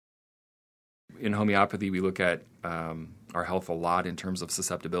in homeopathy, we look at our health a lot in terms of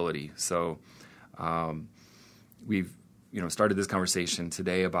susceptibility. So we've started this conversation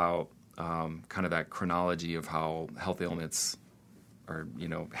today about kind of that chronology of how health ailments are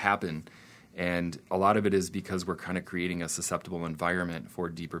happen, and a lot of it is because we're kind of creating a susceptible environment for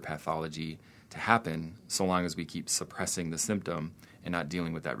deeper pathology to happen, so long as we keep suppressing the symptom and not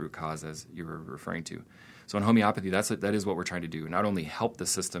dealing with that root cause, as you were referring to. So in homeopathy, that is what we're trying to do. Not only help the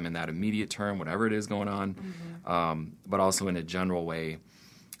system in that immediate term, whatever it is going on, but also in a general way,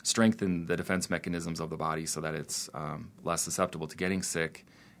 strengthen the defense mechanisms of the body so that it's less susceptible to getting sick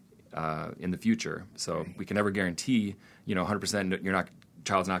in the future. So we can never guarantee, 100%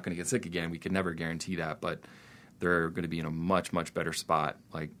 child's not going to get sick again. We can never guarantee that, but they're going to be in a much, much better spot.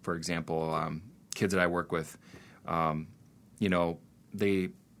 Like, for example, kids that I work with, they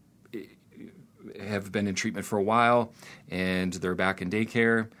have been in treatment for a while, and they're back in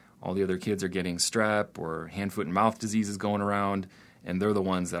daycare. All the other kids are getting strep or hand, foot, and mouth diseases going around, and they're the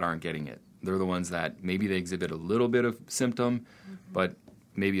ones that aren't getting it. They're the ones that maybe they exhibit a little bit of symptom, but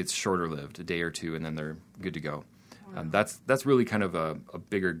maybe it's shorter-lived, a day or two, and then they're good to go. Wow. That's really kind of a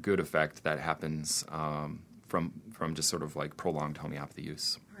bigger good effect that happens from just sort of like prolonged homeopathy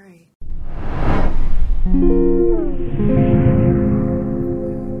use. Right.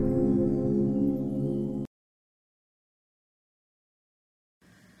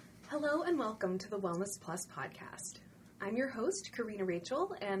 Hello and welcome to the Wellness Plus podcast. I'm your host, Karina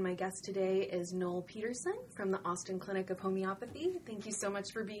Rachel, and my guest today is Noel Peterson from the Austin Clinic of Homeopathy. Thank you so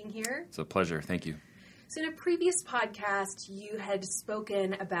much for being here. It's a pleasure. Thank you. So in a previous podcast, you had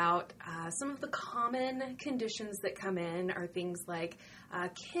spoken about some of the common conditions that come in are things like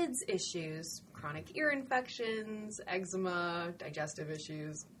kids' issues, chronic ear infections, eczema, digestive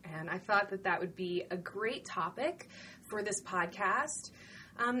issues, and I thought that would be a great topic for this podcast.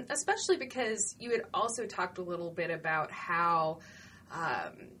 Especially because you had also talked a little bit about how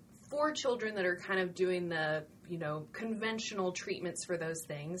for children that are kind of doing the, conventional treatments for those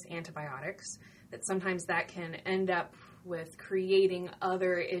things, antibiotics, that sometimes that can end up with creating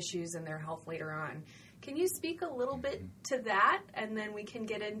other issues in their health later on. Can you speak a little bit to that, and then we can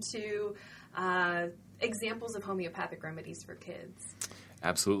get into examples of homeopathic remedies for kids?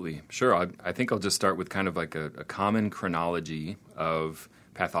 Absolutely. Sure. I think I'll just start with kind of like a common chronology of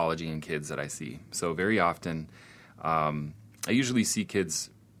pathology in kids that I see. So very often, I usually see kids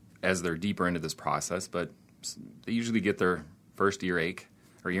as they're deeper into this process, but they usually get their first earache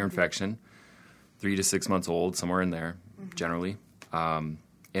or ear infection, 3 to 6 months old, somewhere in there, generally. And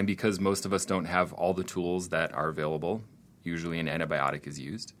because most of us don't have all the tools that are available, usually an antibiotic is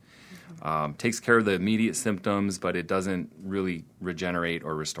used. Takes care of the immediate symptoms, but it doesn't really regenerate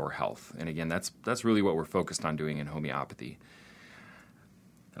or restore health. And again, that's really what we're focused on doing in homeopathy.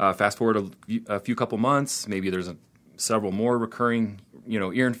 Fast forward a few couple months, maybe there's several more recurring,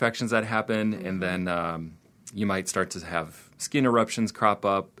 ear infections that happen, and then you might start to have skin eruptions crop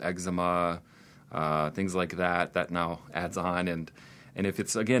up, eczema, things like that now adds on. And if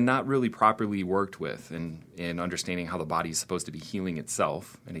it's, again, not really properly worked with in understanding how the body is supposed to be healing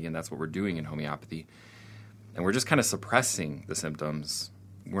itself, and again, that's what we're doing in homeopathy, and we're just kind of suppressing the symptoms,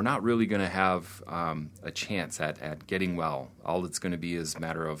 we're not really going to have a chance at getting well. All it's going to be is a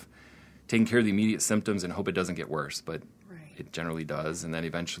matter of taking care of the immediate symptoms and hope it doesn't get worse, but it generally does. And then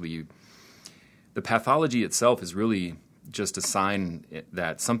eventually the pathology itself is really just a sign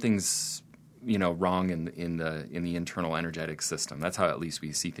that something's wrong in the internal energetic system. That's how at least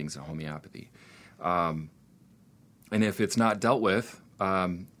we see things in homeopathy. And if it's not dealt with,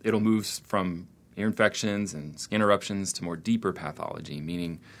 it'll move from ear infections and skin eruptions to more deeper pathology,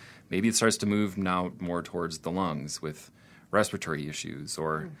 meaning maybe it starts to move now more towards the lungs with respiratory issues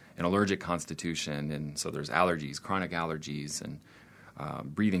or an allergic constitution, and so there's allergies, chronic allergies, and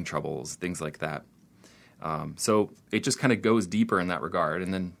breathing troubles, things like that. So it just kind of goes deeper in that regard,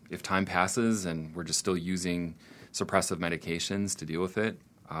 and then if time passes and we're just still using suppressive medications to deal with it,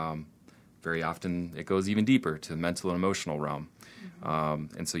 very often it goes even deeper to the mental and emotional realm.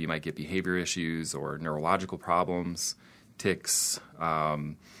 And so you might get behavior issues or neurological problems, tics,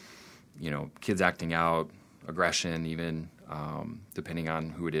 kids acting out, aggression even, depending on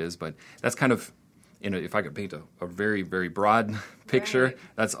who it is. But that's kind of, if I could paint a very, very broad picture,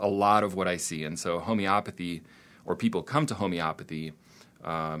 that's a lot of what I see. And so homeopathy, or people come to homeopathy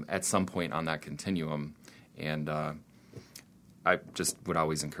at some point on that continuum. And I just would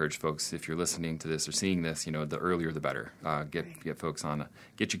always encourage folks, if you're listening to this or seeing this, the earlier the better. Get folks on,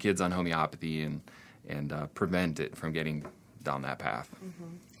 get your kids on homeopathy and prevent it from getting down that path.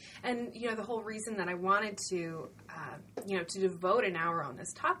 And, the whole reason that I wanted to, to devote an hour on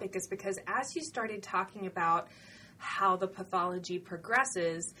this topic is because as you started talking about how the pathology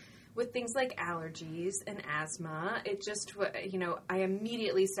progresses with things like allergies and asthma, it just, I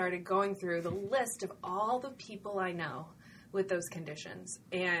immediately started going through the list of all the people I know with those conditions.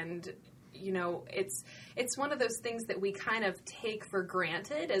 And, it's one of those things that we kind of take for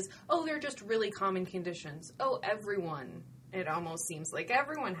granted as, oh, they're just really common conditions. Oh, it almost seems like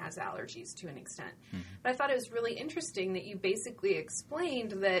everyone has allergies to an extent. Mm-hmm. But I thought it was really interesting that you basically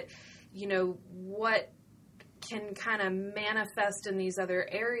explained that, what can kind of manifest in these other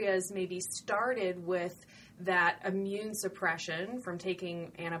areas maybe started with that immune suppression from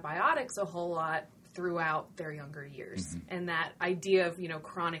taking antibiotics a whole lot throughout their younger years. Mm-hmm. And that idea of,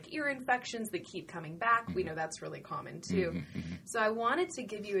 chronic ear infections that keep coming back, mm-hmm. we know that's really common too. Mm-hmm. So I wanted to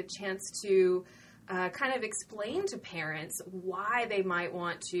give you a chance to kind of explain to parents why they might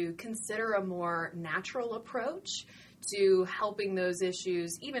want to consider a more natural approach to helping those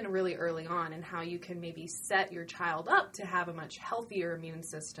issues even really early on, and how you can maybe set your child up to have a much healthier immune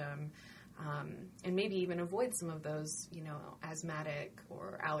system, and maybe even avoid some of those, asthmatic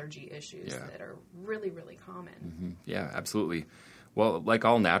or allergy issues that are really, really common. Mm-hmm. Yeah, absolutely. Well, like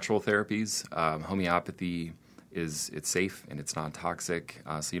all natural therapies, homeopathy it's safe and it's non-toxic,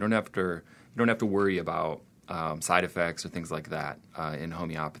 so you don't have to worry about side effects or things like that in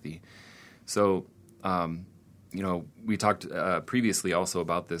homeopathy. So, we talked previously also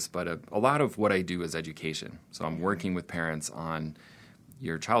about this, but a lot of what I do is education. So I'm working with parents on,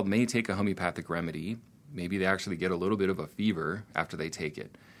 your child may take a homeopathic remedy. Maybe they actually get a little bit of a fever after they take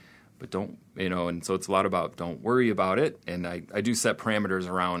it. But and so it's a lot about don't worry about it. And I do set parameters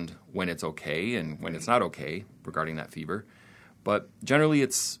around when it's okay and when it's not okay regarding that fever. But generally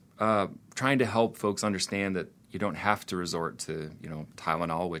it's trying to help folks understand that you don't have to resort to,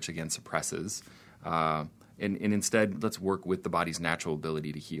 Tylenol, which again suppresses. And instead, let's work with the body's natural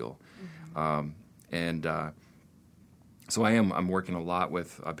ability to heal. Mm-hmm. So I'm working a lot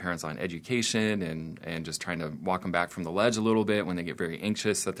with parents on education and just trying to walk them back from the ledge a little bit when they get very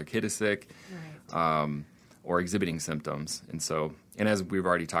anxious that their kid is sick, or exhibiting symptoms. And as we've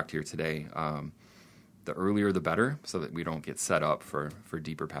already talked here today, the earlier the better, so that we don't get set up for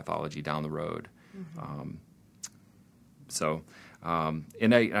deeper pathology down the road. Mm-hmm.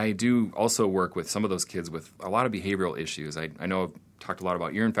 And I do also work with some of those kids with a lot of behavioral issues. I know I've talked a lot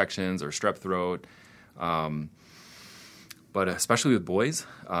about ear infections or strep throat, but especially with boys.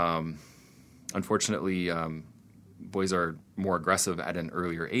 Unfortunately, boys are more aggressive at an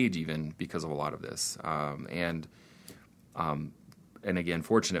earlier age even because of a lot of this. And again,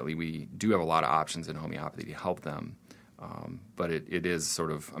 fortunately, we do have a lot of options in homeopathy to help them. But it is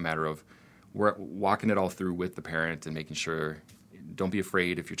sort of a matter of we're walking it all through with the parent and making sure, don't be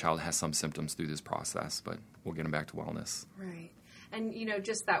afraid if your child has some symptoms through this process, but we'll get them back to wellness. Right. And,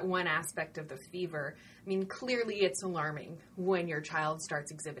 just that one aspect of the fever, clearly it's alarming when your child starts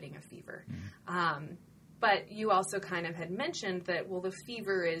exhibiting a fever. Mm-hmm. But you also kind of had mentioned that, well, the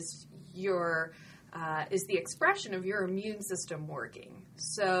fever is is the expression of your immune system working.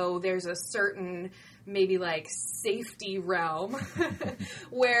 So there's a certain maybe like safety realm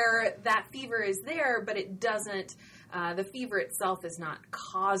where that fever is there, but it doesn't, the fever itself is not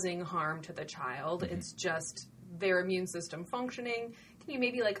causing harm to the child. Mm-hmm. It's just their immune system functioning. Can you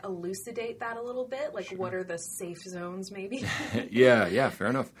maybe like elucidate that a little bit? Like, sure. What are the safe zones maybe? Yeah, fair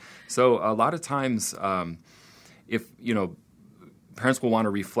enough. So a lot of times, if, parents will want to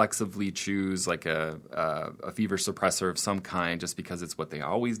reflexively choose like a fever suppressor of some kind just because it's what they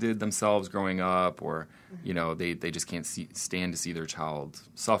always did themselves growing up, or, mm-hmm. They just can't stand to see their child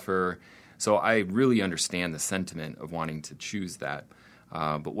suffer. So I really understand the sentiment of wanting to choose that.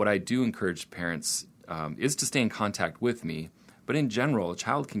 But what I do encourage parents is to stay in contact with me. But in general, a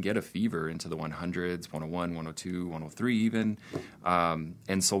child can get a fever into the 100s, 101, 102, 103 even.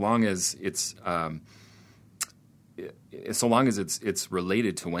 And so long as it's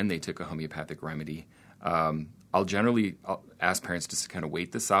related to when they took a homeopathic remedy, I'll ask parents just to kind of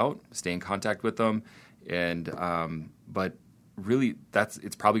wait this out, stay in contact with them, and but really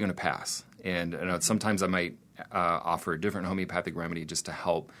it's probably going to pass. And sometimes I might offer a different homeopathic remedy just to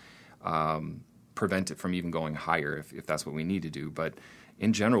help prevent it from even going higher if that's what we need to do. But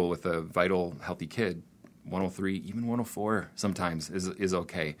in general, with a vital, healthy kid, 103, even 104 sometimes is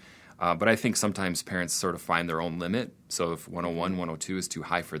okay. But I think sometimes parents sort of find their own limit. So if 101, 102 is too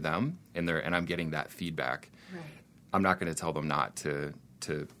high for them, and I'm getting that feedback, right. I'm not going to tell them not to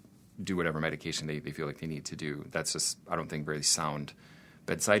do whatever medication they feel like they need to do. That's just, I don't think, very sound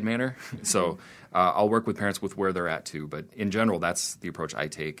bedside manner. So I'll work with parents with where they're at too. But in general, that's the approach I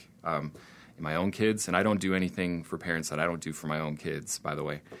take in my own kids. And I don't do anything for parents that I don't do for my own kids, by the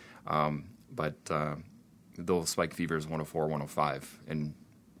way. But they'll spike fevers 104, 105, and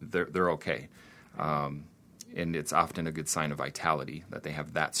they're okay. And it's often a good sign of vitality that they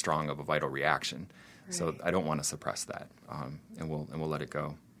have that strong of a vital reaction. Right. So I don't want to suppress that, and we'll let it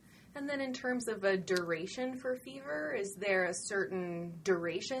go. And then in terms of a duration for fever, is there a certain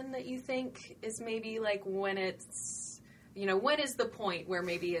duration that you think is maybe like when it's, when is the point where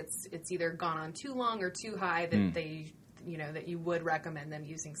maybe it's either gone on too long or too high that they, that you would recommend them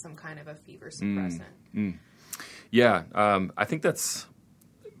using some kind of a fever suppressant? Yeah, I think that's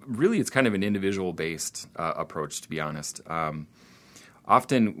really, it's kind of an individual-based approach, to be honest.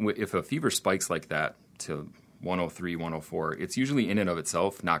 Often, if a fever spikes like that to 103, 104, it's usually in and of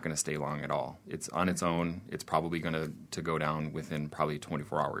itself not going to stay long at all. It's on its own. It's probably going to go down within probably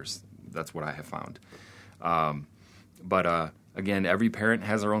 24 hours. That's what I have found. But again, every parent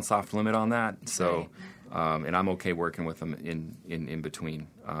has their own soft limit on that. So, and I'm okay working with them in between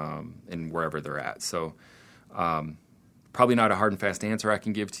and wherever they're at. So, probably not a hard and fast answer I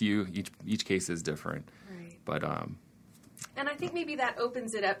can give to you. Each case is different. Right. But and I think maybe that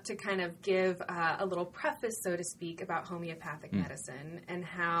opens it up to kind of give a little preface, so to speak, about homeopathic medicine and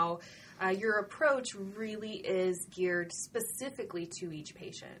how your approach really is geared specifically to each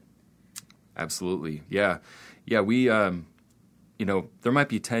patient. Absolutely. Yeah. We, there might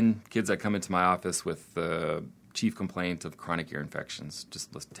be 10 kids that come into my office with the chief complaint of chronic ear infections.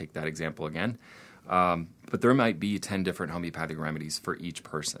 Just let's take that example again. But there might be 10 different homeopathic remedies for each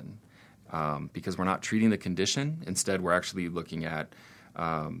person. Because we're not treating the condition. Instead, we're actually looking at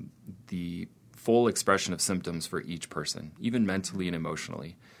the full expression of symptoms for each person, even mentally and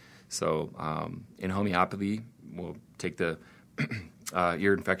emotionally. So in homeopathy, we'll take the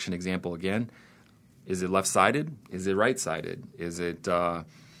ear infection example again. Is it left-sided? Is it right-sided? Is it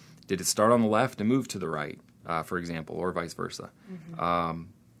did it start on the left and move to the right, for example, or vice versa?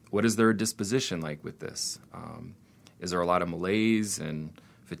 What is their disposition like with this? Is there a lot of malaise and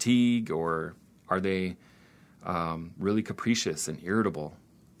fatigue, or are they really capricious and irritable?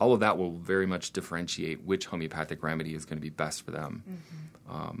 All of that will very much differentiate which homeopathic remedy is going to be best for them.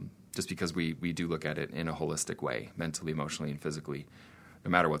 Just because we do look at it in a holistic way, mentally, emotionally, and physically,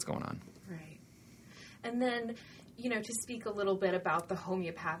 no matter what's going on. Right. And then, to speak a little bit about the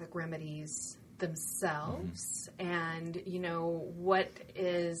homeopathic remedies themselves and, what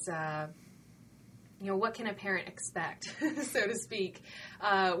is... what can a parent expect, so to speak,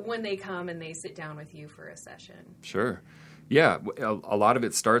 when they come and they sit down with you for a session? Sure. Yeah, a lot of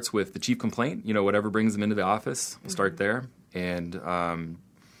it starts with the chief complaint, whatever brings them into the office. We'll start there and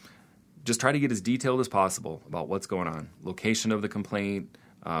just try to get as detailed as possible about what's going on. Location of the complaint,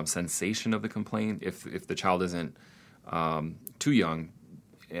 sensation of the complaint. If the child isn't too young,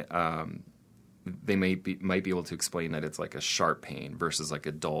 they might be able to explain that it's like a sharp pain versus like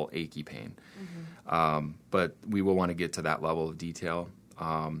a dull, achy pain. But we will want to get to that level of detail.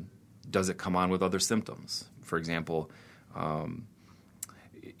 Does it come on with other symptoms? For example,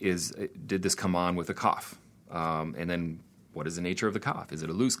 did this come on with a cough? And then what is the nature of the cough? Is it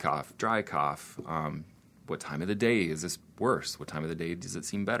a loose cough, dry cough? What time of the day is this worse? What time of the day does it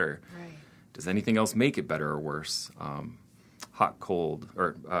seem better? Right. Does anything else make it better or worse? Hot, cold,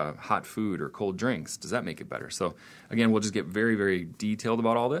 or hot food or cold drinks, does that make it better? So, again, we'll just get very, very detailed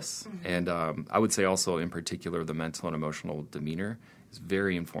about all this. And I would say also, in particular, the mental and emotional demeanor is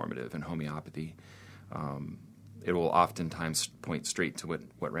very informative in homeopathy. It will oftentimes point straight to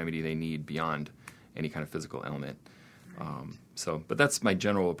what remedy they need beyond any kind of physical ailment. Right. But that's my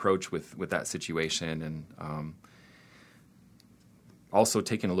general approach with that situation. And also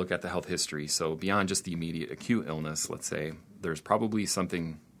taking a look at the health history. So beyond just the immediate acute illness, let's say, there's probably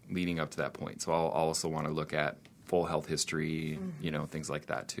something leading up to that point. So I'll also want to look at full health history, things like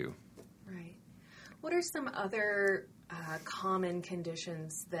that too. Right. What are some other common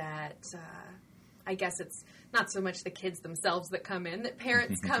conditions that I guess it's not so much the kids themselves that come in, that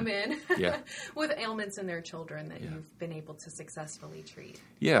parents come in with ailments in their children that you've been able to successfully treat?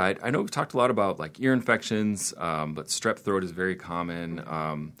 Yeah, I know we've talked a lot about like ear infections, but strep throat is very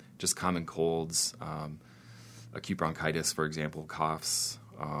common, just common colds, acute bronchitis, for example, coughs.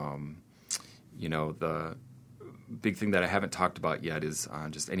 The big thing that I haven't talked about yet is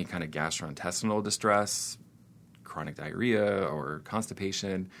just any kind of gastrointestinal distress, chronic diarrhea, or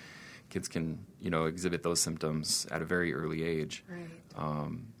constipation. Kids can, exhibit those symptoms at a very early age. Right.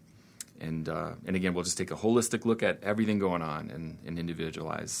 And again, we'll just take a holistic look at everything going on and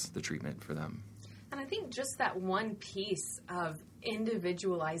individualize the treatment for them. And I think just that one piece of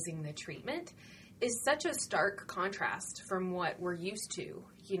individualizing the treatment is such a stark contrast from what we're used to,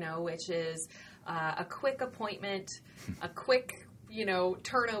 which is a quick appointment, a quick,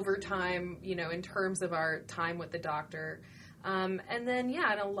 turnover time, in terms of our time with the doctor. And then,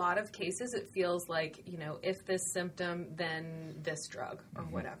 in a lot of cases, it feels like, if this symptom, then this drug or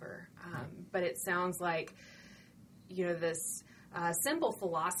whatever. But it sounds like, this simple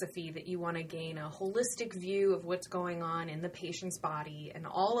philosophy that you want to gain a holistic view of what's going on in the patient's body and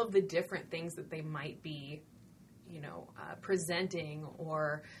all of the different things that they might be, presenting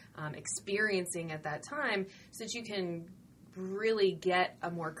or experiencing at that time, so that you can really get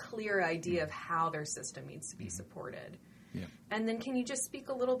a more clear idea of how their system needs to be supported. Yeah. And then can you just speak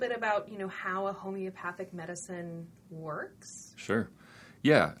a little bit about, how a homeopathic medicine works? Sure.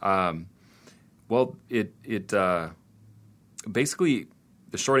 Yeah. Well, it basically,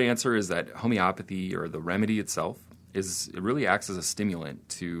 the short answer is that homeopathy, or the remedy itself, it really acts as a stimulant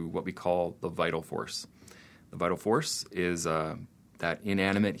to what we call the vital force. The vital force is that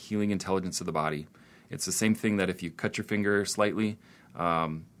inanimate healing intelligence of the body. It's the same thing that if you cut your finger slightly,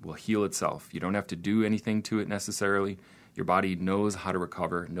 will heal itself. You don't have to do anything to it necessarily. Your body knows how to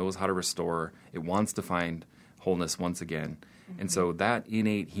recover, knows how to restore. It wants to find wholeness once again. Mm-hmm. And so that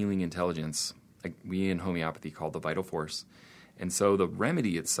innate healing intelligence, like we in homeopathy call the vital force. And so the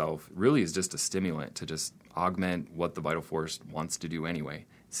remedy itself really is just a stimulant to just augment what the vital force wants to do anyway.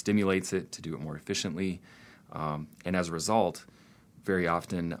 It stimulates it to do it more efficiently. And as a result, very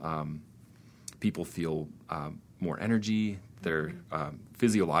often people feel more energy. Their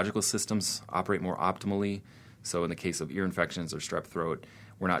physiological systems operate more optimally. So in the case of ear infections or strep throat,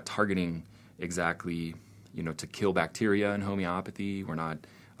 we're not targeting exactly, to kill bacteria in homeopathy. We're not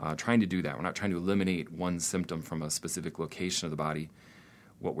trying to do that. We're not trying to eliminate one symptom from a specific location of the body.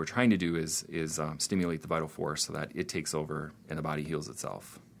 What we're trying to do is stimulate the vital force so that it takes over and the body heals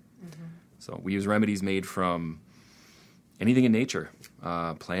itself. Mm-hmm. So we use remedies made from anything in nature.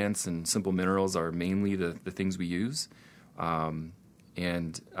 Plants and simple minerals are mainly the things we use.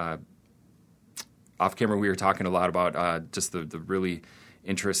 Off camera, we were talking a lot about just the really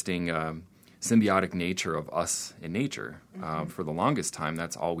interesting symbiotic nature of us in nature. Mm-hmm. For the longest time,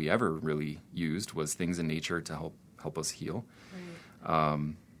 that's all we ever really used was things in nature to help us heal.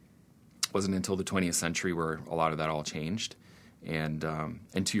 Right. Wasn't until the 20th century where a lot of that all changed. And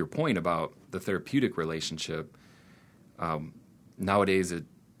to your point about the therapeutic relationship, nowadays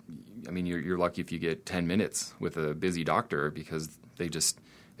you're lucky if you get 10 minutes with a busy doctor because they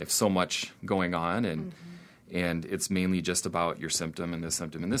have so much going on, and it's mainly just about your symptom and this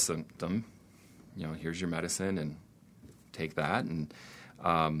symptom and this symptom. Here's your medicine and take that. And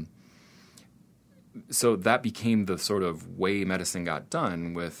so that became the sort of way medicine got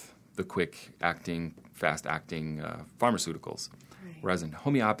done with the quick-acting, fast-acting pharmaceuticals. Right. Whereas in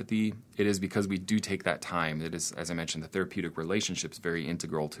homeopathy, it is because we do take that time. It is, as I mentioned, the therapeutic relationship is very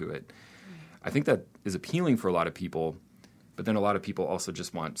integral to it. Right. I think that is appealing for a lot of people, but then a lot of people also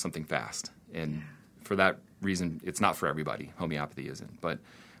just want something fast. And for that reason, it's not for everybody. Homeopathy isn't. But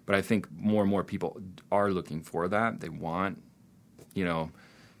I think more and more people are looking for that. They want,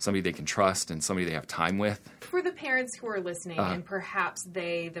 somebody they can trust and somebody they have time with. For the parents who are listening, and perhaps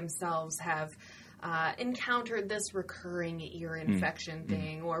they themselves have encountered this recurring ear infection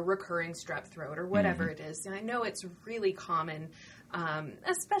thing or recurring strep throat or whatever it is. And I know it's really common,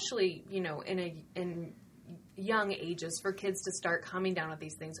 especially, in young ages for kids to start coming down with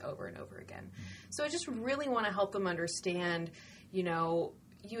these things over and over again. So I just really want to help them understand,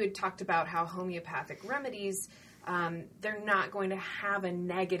 you had talked about how homeopathic remedies, they're not going to have a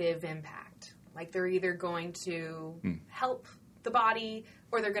negative impact. Like they're either going to help the body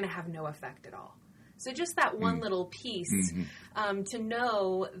or they're going to have no effect at all. So just that one little piece to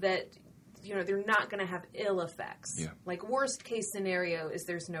know that, they're not going to have ill effects. Yeah. Like worst case scenario is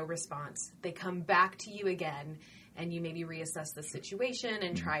there's no response. They come back to you again and you maybe reassess the situation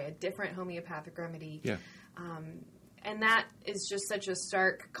and try a different homeopathic remedy. Yeah. And that is just such a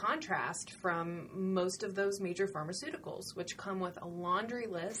stark contrast from most of those major pharmaceuticals, which come with a laundry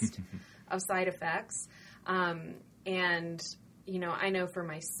list of side effects. And, I know for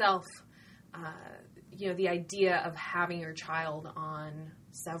myself, the idea of having your child on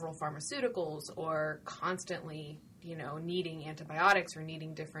several pharmaceuticals or constantly, needing antibiotics or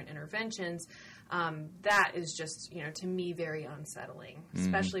needing different interventions, that is just, to me, very unsettling,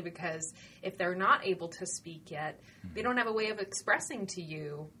 especially because if they're not able to speak yet, they don't have a way of expressing to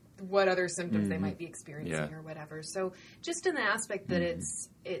you what other symptoms they might be experiencing or whatever. So just in the aspect that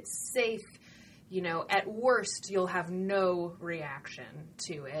it's safe, at worst, you'll have no reaction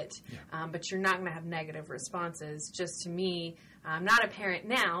to it, but you're not going to have negative responses. Just to me, I'm not a parent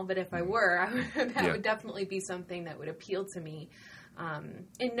now, but if I were, that would definitely be something that would appeal to me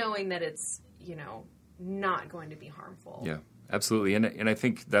in knowing that it's, not going to be harmful. Yeah, absolutely. And I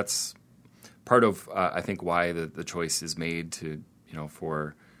think that's part of, I think, why the choice is made to,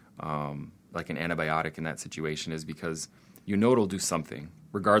 for like an antibiotic in that situation is because it'll do something,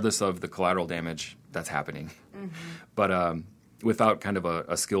 regardless of the collateral damage that's happening. Mm-hmm. But without kind of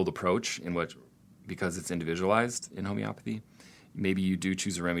a skilled approach in which, because it's individualized in homeopathy, maybe you do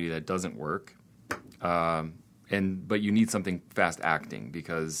choose a remedy that doesn't work, but you need something fast acting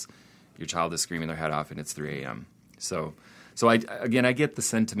because your child is screaming their head off and it's 3 a.m. So I get the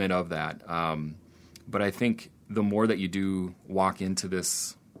sentiment of that, but I think the more that you do walk into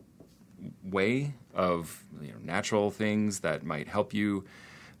this way of natural things that might help you,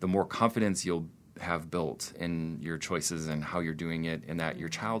 the more confidence you'll have built in your choices and how you're doing it, and that your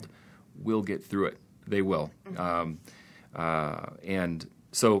child will get through it. They will. And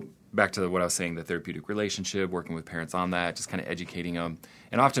so back to what I was saying, the therapeutic relationship, working with parents on that, just kind of educating them.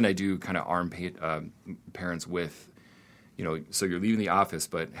 And often I do kind of arm parents with, so you're leaving the office,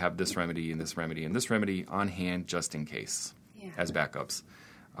 but have this remedy and this remedy and this remedy on hand just in case as backups.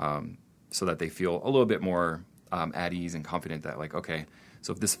 So that they feel a little bit more at ease and confident that, like, okay,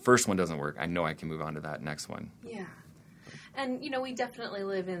 so if this first one doesn't work, I know I can move on to that next one. Yeah. And, we definitely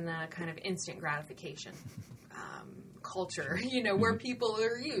live in the kind of instant gratification culture, where people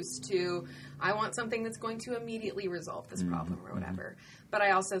are used to, I want something that's going to immediately resolve this problem or whatever. But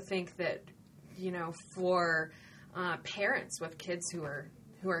I also think that, for parents with kids who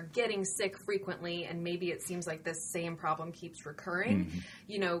are getting sick frequently, and maybe it seems like this same problem keeps recurring,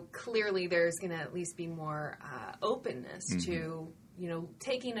 clearly there's going to at least be more openness to,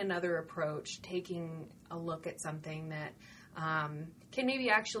 taking another approach, taking a look at something that can maybe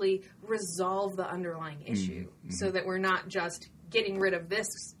actually resolve the underlying issue so that we're not just getting rid of this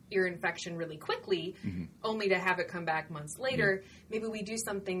ear infection really quickly only to have it come back months later. Maybe we do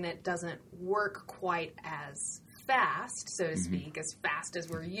something that doesn't work quite as fast, so to speak, as fast as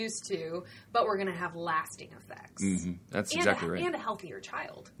we're used to, but we're going to have lasting effects. That's exactly right. And a healthier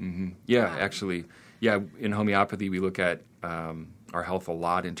child. Yeah, actually. Yeah, in homeopathy, we look at our health a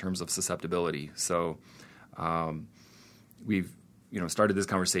lot in terms of susceptibility. So we've started this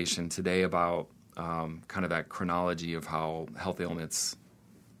conversation today about kind of that chronology of how health ailments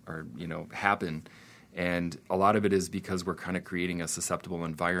are happen, and a lot of it is because we're kind of creating a susceptible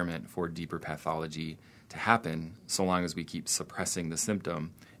environment for deeper pathology to happen, so long as we keep suppressing the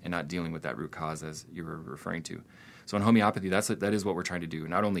symptom and not dealing with that root cause, as you were referring to. So in homeopathy, that is what we're trying to do.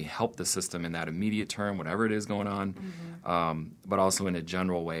 Not only help the system in that immediate term, whatever it is going on, but also in a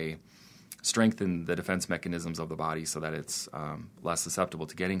general way, strengthen the defense mechanisms of the body so that it's less susceptible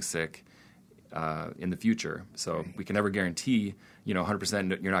to getting sick in the future. So we can never guarantee,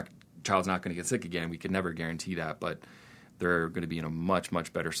 100% child's not going to get sick again. We can never guarantee that, but they're going to be in a much,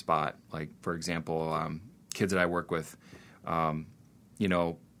 much better spot. Like, for example, kids that I work with,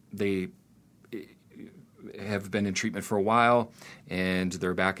 they have been in treatment for a while, and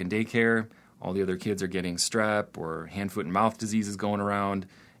they're back in daycare. All the other kids are getting strep or hand, foot, and mouth diseases going around,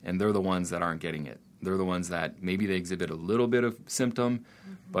 and they're the ones that aren't getting it. They're the ones that maybe they exhibit a little bit of symptom,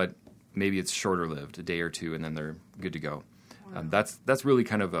 but maybe it's shorter-lived, a day or two, and then they're good to go. Wow. That's really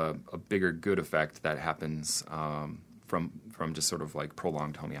kind of a bigger good effect that happens from just sort of like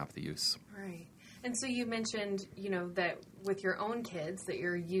prolonged homeopathy use. Right. And so you mentioned, that with your own kids that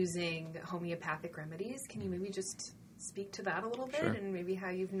you're using homeopathic remedies. Can you maybe just speak to that a little bit? Sure. And maybe how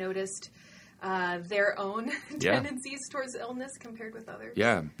you've noticed their own tendencies towards illness compared with others?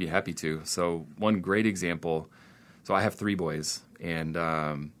 Yeah, be happy to. So one great example, so I have 3 boys, and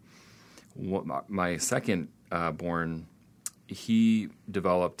my second born, he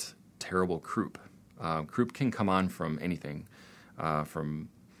developed terrible croup. Croup can come on from anything, from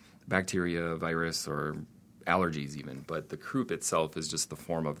bacteria, virus, or allergies even, but the croup itself is just the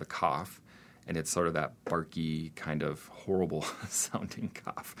form of the cough, and it's sort of that barky, kind of horrible sounding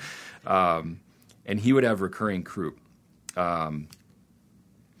cough. And he would have recurring croup. And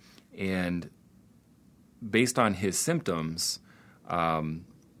based on his symptoms,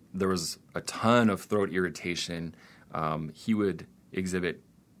 there was a ton of throat irritation. He would exhibit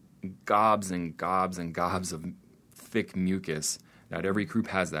gobs and gobs and gobs of thick mucus. Not every croup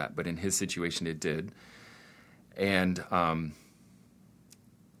has that, but in his situation it did. And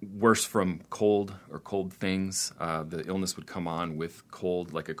worse from cold or cold things. The illness would come on with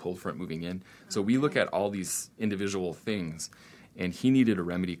cold, like a cold front moving in. So we look at all these individual things, and he needed a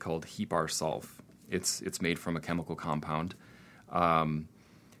remedy called Heparsulf. It's made from a chemical compound,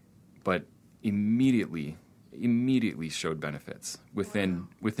 but immediately showed benefits within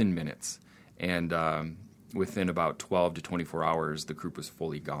minutes, and within about 12 to 24 hours, the croup was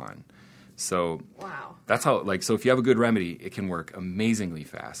fully gone. So that's how, so if you have a good remedy, it can work amazingly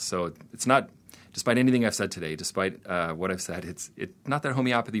fast. So it's not, despite anything I've said today, despite what I've said, it's not that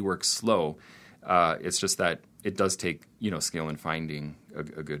homeopathy works slow. It's just that it does take, skill in finding a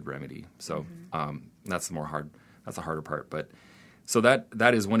good remedy. So that's the harder part. But so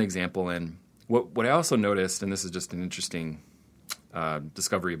that is one example. And what I also noticed, and this is just an interesting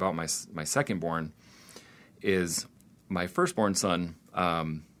discovery about my second-born, is my firstborn son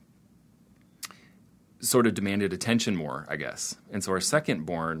sort of demanded attention more, I guess. And so our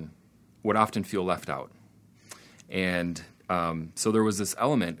second-born would often feel left out. And so there was this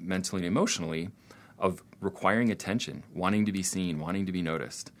element, mentally and emotionally, of requiring attention, wanting to be seen, wanting to be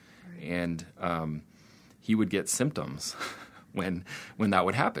noticed. Right. And he would get symptoms when that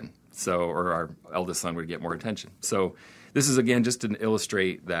would happen. So, or our eldest son would get more attention. So this is, again, just to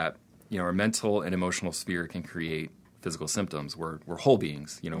illustrate that, our mental and emotional sphere can create physical symptoms. We're whole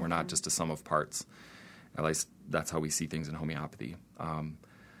beings. We're not just a sum of parts. At least that's how we see things in homeopathy.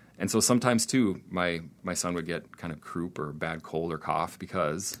 And so sometimes, too, my son would get kind of croup or bad cold or cough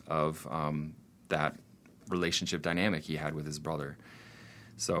because of that relationship dynamic he had with his brother.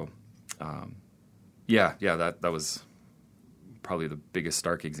 So, that was probably the biggest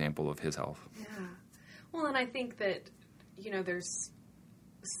stark example of his health. Yeah. Well, and I think that, there's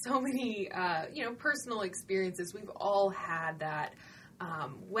so many, personal experiences. We've all had that,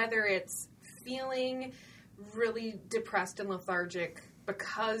 whether it's feeling really depressed and lethargic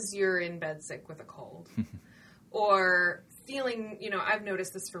because you're in bed sick with a cold, or feeling, I've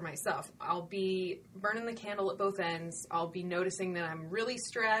noticed this for myself. I'll be burning the candle at both ends. I'll be noticing that I'm really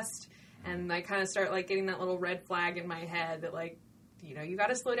stressed, and I kind of start getting that little red flag in my head that you got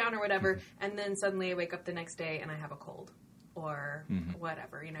to slow down or whatever. And then suddenly I wake up the next day and I have a cold or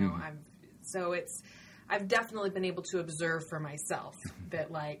whatever, I've definitely been able to observe for myself that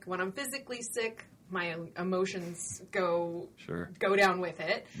when I'm physically sick, my emotions go down with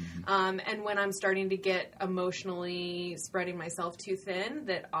it. And when I'm starting to get emotionally spreading myself too thin,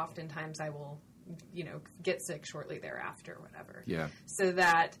 that oftentimes I will, get sick shortly thereafter or whatever. Yeah. So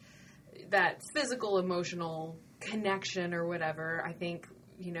that physical emotional connection or whatever, I think,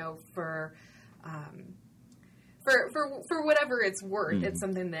 for whatever it's worth, it's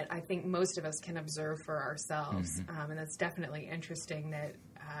something that I think most of us can observe for ourselves. And it's definitely interesting that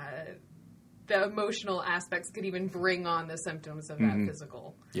the emotional aspects could even bring on the symptoms of that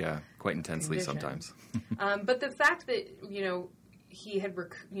physical. Yeah, quite intensely condition. Sometimes. But the fact that, he had,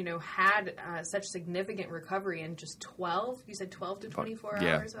 had such significant recovery in just 12, you said 12 to 24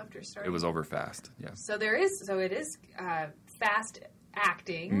 hours after starting? It was over fast, yeah. So it is fast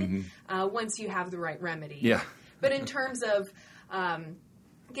acting once you have the right remedy. Yeah. But in terms of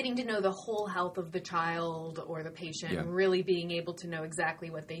getting to know the whole health of the child or the patient and really being able to know exactly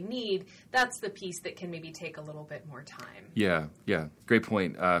what they need, that's the piece that can maybe take a little bit more time. Yeah. Great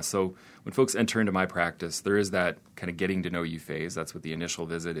point. So when folks enter into my practice, there is that kind of getting to know you phase. That's what the initial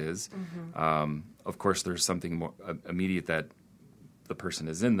visit is. Of course, there's something more immediate that the person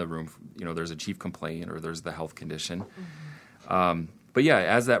is in the room. There's a chief complaint or there's the health condition. But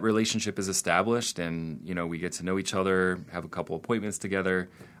as that relationship is established and, we get to know each other, have a couple appointments together,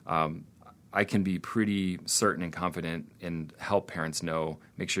 I can be pretty certain and confident and help parents know,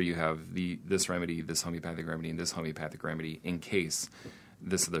 make sure you have this remedy, this homeopathic remedy, and this homeopathic remedy in case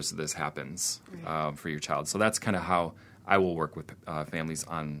this happens for your child. So that's kind of how I will work with families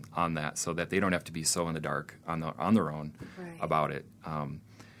on that so that they don't have to be so in the dark on their own about it.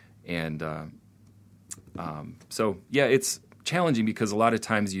 It's challenging because a lot of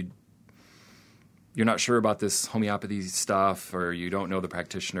times you're not sure about this homeopathy stuff or you don't know the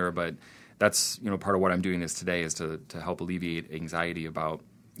practitioner, but that's part of what I'm doing today is to help alleviate anxiety about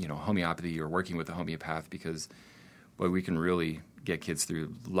homeopathy or working with a homeopath, because we can really get kids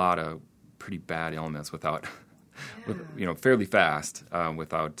through a lot of pretty bad ailments without fairly fast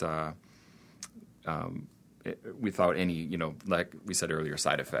without any like we said earlier,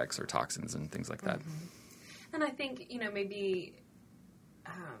 side effects or toxins and things like that. And I think, maybe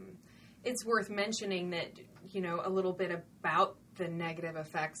it's worth mentioning that, a little bit about the negative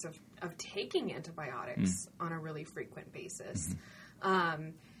effects of taking antibiotics on a really frequent basis.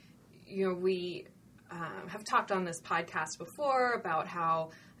 We have talked on this podcast before about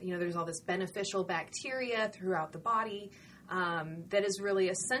how, there's all this beneficial bacteria throughout the body that is really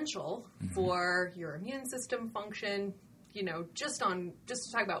essential for your immune system function, just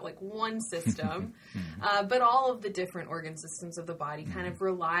to talk about like one system, but all of the different organ systems of the body kind of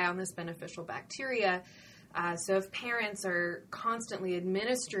rely on this beneficial bacteria. So if parents are constantly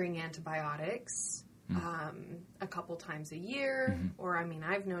administering antibiotics a couple times a year, or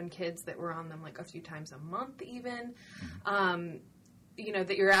I've known kids that were on them like a few times a month even,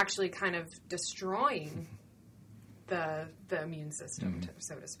 that you're actually kind of destroying the immune system,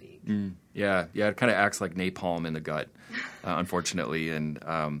 so to speak. Yeah, it kind of acts like napalm in the gut, unfortunately. And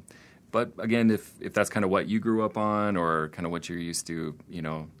but again, if that's kind of what you grew up on or kind of what you're used to,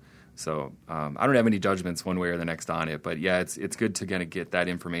 so I don't have any judgments one way or the next on it. But yeah, it's good to kind of get that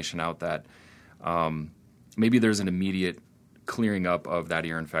information out that maybe there's an immediate clearing up of that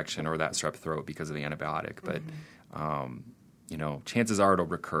ear infection or that strep throat because of the antibiotic. But chances are it'll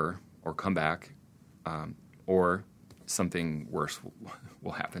recur or come back, or something worse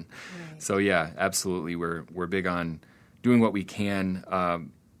will happen. Right. So yeah, absolutely. We're big on doing what we can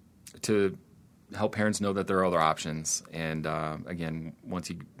to help parents know that there are other options. And again, once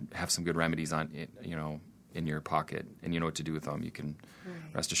you have some good remedies on it, in your pocket and you know what to do with them, you can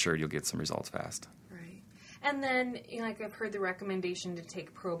rest assured you'll get some results fast. Right. And then, I've heard the recommendation to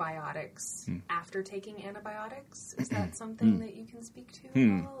take probiotics after taking antibiotics. Is that something that you can speak to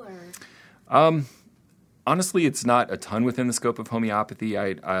at all? Or? Honestly, it's not a ton within the scope of homeopathy.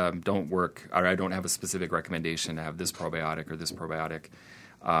 I don't have a specific recommendation to have this probiotic or this probiotic.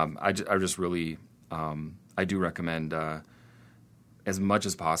 I just really, I do recommend as much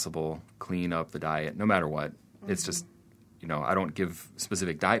as possible clean up the diet, no matter what. It's just, I don't give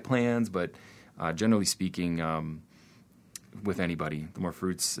specific diet plans, but generally speaking, with anybody, the more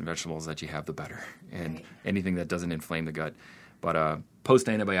fruits and vegetables that you have, the better. And anything that doesn't inflame the gut. But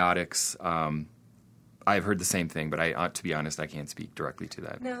post-antibiotics, I've heard the same thing, but to be honest, I can't speak directly to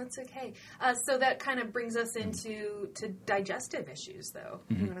that. No, it's okay. So that kind of brings us into digestive issues, though.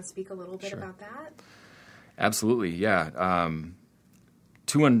 You want to speak a little bit about that? Absolutely, yeah.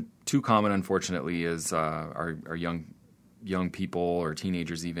 Too common, unfortunately, is our young people or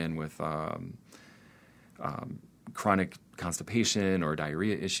teenagers even with chronic constipation or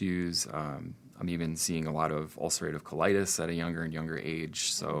diarrhea issues. I'm even seeing a lot of ulcerative colitis at a younger and younger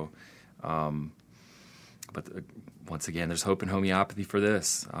age. So. But once again, there's hope in homeopathy for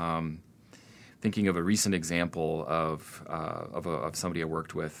this. Thinking of a recent example of somebody I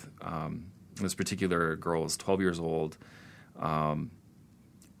worked with, this particular girl was 12 years old.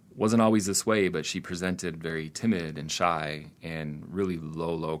 Wasn't always this way, but she presented very timid and shy and really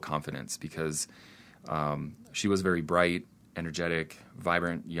low confidence because she was a very bright, energetic,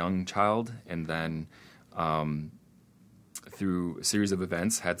 vibrant young child, and then through a series of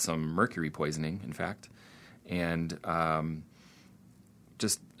events had some mercury poisoning, in fact. And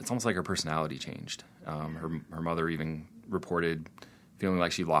it's almost like her personality changed. Her mother even reported feeling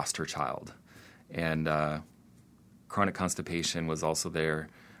like she lost her child. And chronic constipation was also there.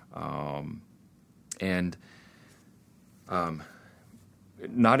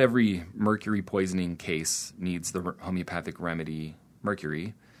 Not every mercury poisoning case needs the homeopathic remedy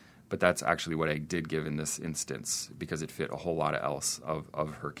mercury, but that's actually what I did give in this instance because it fit a whole lot else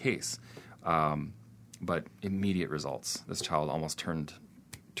of her case. But immediate results. This child almost turned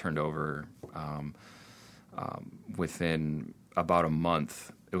over within about a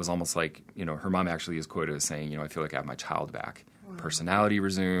month. It was almost like, her mom actually is quoted as saying, I feel like I have my child back. Wow. Personality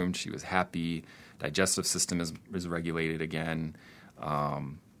resumed. She was happy. Digestive system is regulated again.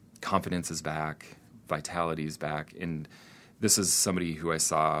 Confidence is back. Vitality is back. And this is somebody who I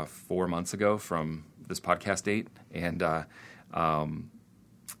saw 4 months ago from this podcast date. And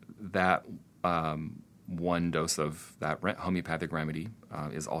that one dose of that homeopathic remedy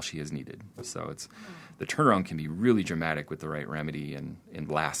is all she has needed. So the turnaround can be really dramatic with the right remedy and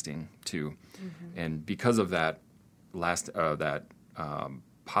lasting too. And because of that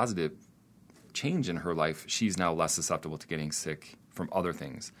positive change in her life, she's now less susceptible to getting sick from other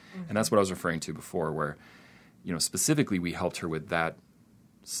things. And that's what I was referring to before, where specifically we helped her with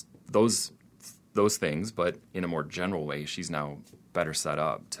those things, but in a more general way, she's now better set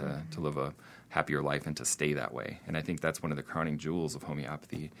up to live a happier life and to stay that way. And I think that's one of the crowning jewels of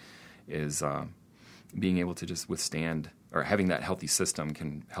homeopathy is being able to just withstand, or having that healthy system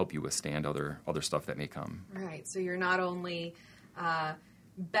can help you withstand other stuff that may come. Right. So you're not only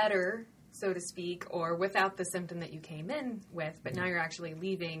better, so to speak, or without the symptom that you came in with, but now you're actually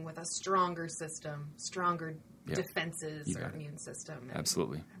leaving with a stronger system, stronger defenses or immune system. And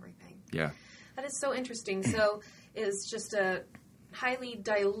absolutely. Everything. Yeah. That is so interesting. So is just a highly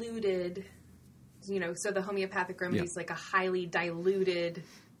diluted, so the homeopathic remedy is like a highly diluted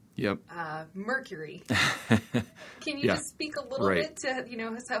Yep. Mercury. Can you just speak a little bit to,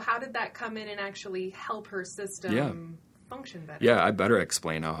 so how did that come in and actually help her system function better? Yeah, I better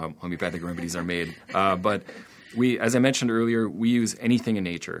explain how homeopathic remedies are made. But we, as I mentioned earlier, we use anything in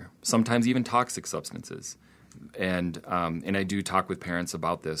nature, sometimes even toxic substances. And I do talk with parents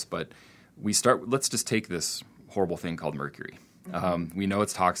about this, but let's just take this horrible thing called mercury. Mm-hmm. We know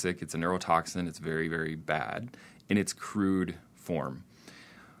it's toxic. It's a neurotoxin. It's very, very bad in its crude form.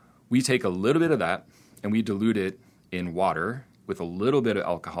 We take a little bit of that and we dilute it in water with a little bit of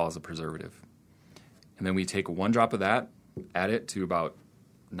alcohol as a preservative. And then we take 1 drop of that, add it to about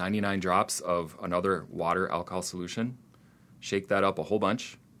 99 drops of another water alcohol solution, shake that up a whole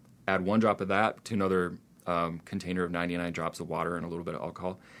bunch, add 1 drop of that to another container of 99 drops of water and a little bit of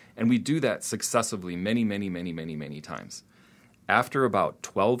alcohol. And we do that successively many, many, many, many, many times. After about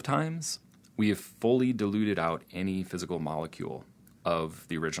 12 times, we have fully diluted out any physical molecule of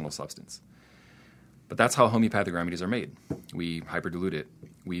the original substance. But that's how homeopathic remedies are made. We hyperdilute it.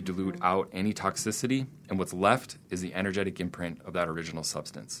 We dilute out any toxicity, and what's left is the energetic imprint of that original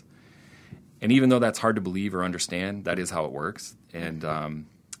substance. And even though that's hard to believe or understand, that is how it works. And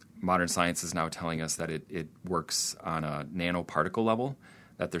modern science is now telling us that it works on a nanoparticle level,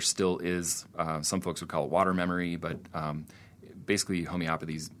 that there still is, some folks would call it water memory, but basically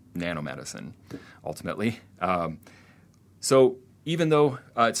homeopathy is nanomedicine, ultimately. So even though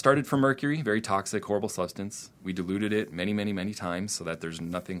it started from mercury, very toxic, horrible substance, we diluted it many, many, many times so that there's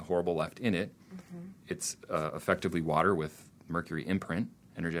nothing horrible left in it. Mm-hmm. It's effectively water with mercury imprint,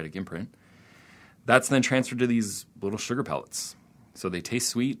 energetic imprint. That's then transferred to these little sugar pellets. So they taste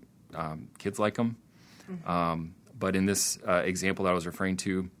sweet. Kids like them. Mm-hmm. But in this example that I was referring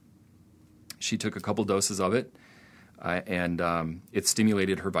to, she took a couple doses of it, and it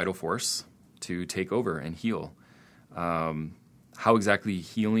stimulated her vital force to take over and heal. How exactly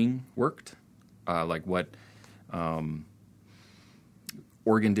healing worked, like what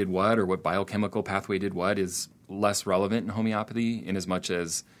organ did what or what biochemical pathway did what, is less relevant in homeopathy in as much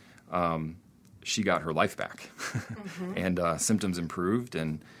as she got her life back mm-hmm. and symptoms improved.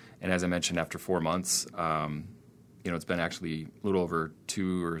 And as I mentioned, after 4 months, it's been actually a little over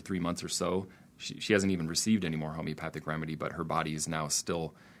 2 or 3 months or so. She hasn't even received any more homeopathic remedy, but her body is now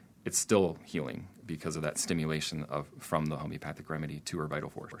still healing because of that stimulation from the homeopathic remedy to her vital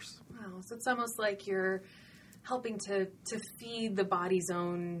force. Wow, so it's almost like you're helping to feed the body's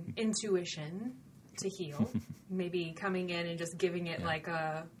own intuition to heal, maybe coming in and just giving it like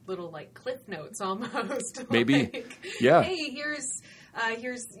a little like cliff notes almost. Maybe, like, yeah. Hey, here's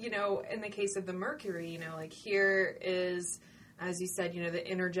in the case of the mercury, like here is, as you said, the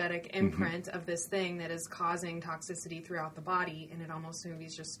energetic imprint mm-hmm. of this thing that is causing toxicity throughout the body, and it almost maybe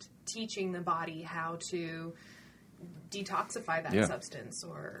is just teaching the body how to detoxify that substance.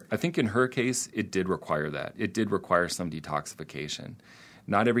 Or I think in her case, it did require that. It did require some detoxification.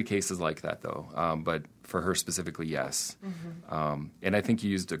 Not every case is like that, though, but for her specifically, yes. Mm-hmm. And I think you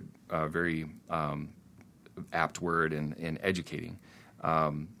used a very apt word in educating.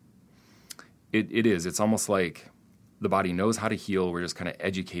 It is. It's almost like the body knows how to heal. We're just kind of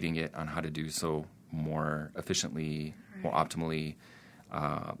educating it on how to do so more efficiently, more optimally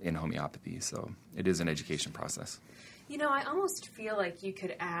in homeopathy. So it is an education process. I almost feel like you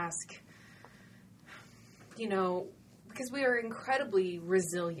could ask, because we are incredibly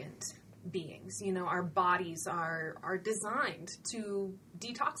resilient beings. Our bodies are designed to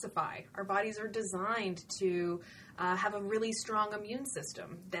detoxify. Our bodies are designed to have a really strong immune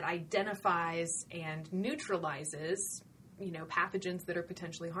system that identifies and neutralizes, pathogens that are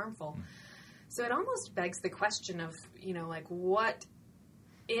potentially harmful. So it almost begs the question of, what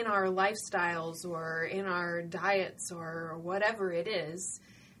in our lifestyles or in our diets or whatever it is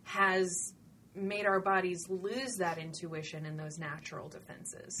has made our bodies lose that intuition and those natural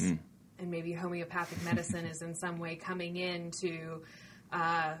defenses. Mm. And maybe homeopathic medicine is in some way coming in to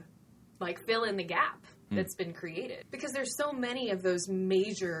fill in the gap that's been created. Because there's so many of those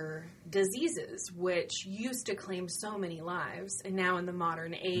major diseases which used to claim so many lives, and now in the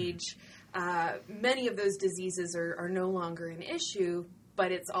modern age, many of those diseases are no longer an issue,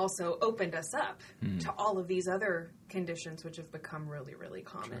 but it's also opened us up to all of these other conditions which have become really, really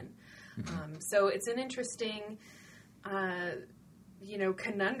common. Sure. Mm-hmm. So it's an interesting,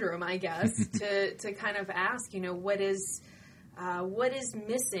 conundrum, I guess, to kind of ask, what is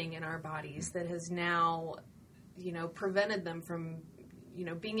missing in our bodies that has now, prevented them from,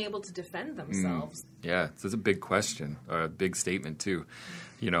 being able to defend themselves? Yeah, so it's a big question, or a big statement too.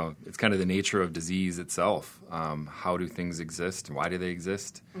 It's kind of the nature of disease itself. How do things exist? Why do they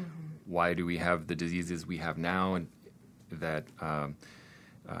exist? Mm-hmm. Why do we have the diseases we have now, and that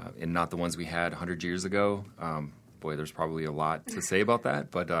and not the ones we had 100 years ago. Boy, there's probably a lot to say about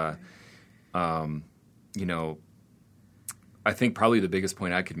that. But, I think probably the biggest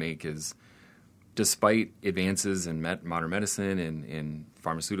point I could make is despite advances in modern medicine and in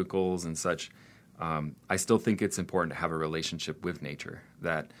pharmaceuticals and such, I still think it's important to have a relationship with nature.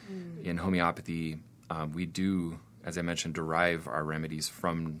 That in homeopathy, we do, as I mentioned, derive our remedies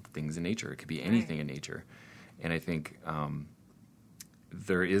from things in nature. It could be anything in nature. And I think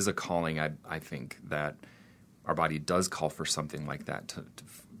there is a calling, I think, that our body does call for something like that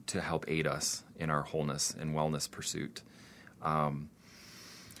to help aid us in our wholeness and wellness pursuit.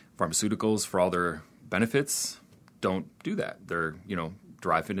 Pharmaceuticals, for all their benefits, don't do that. They're,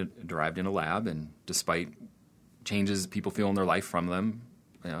 derived in a lab, and despite changes people feel in their life from them,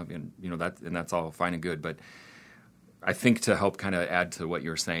 that's all fine and good. But I think to help kind of add to what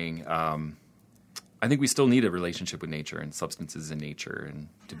you're saying, I think we still need a relationship with nature and substances in nature and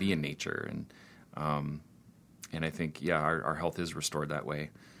to be in nature. And I think, our health is restored that way.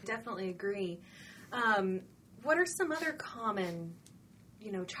 Definitely agree. What are some other common,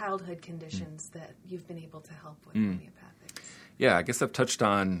 childhood conditions that you've been able to help with homeopathics? Yeah, I guess I've touched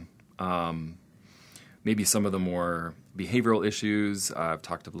on maybe some of the more behavioral issues. I've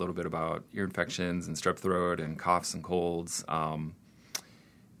talked a little bit about ear infections and strep throat and coughs and colds,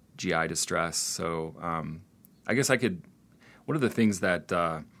 GI distress. So I guess one of the things that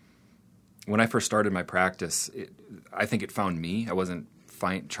when I first started my practice, I think it found me. I wasn't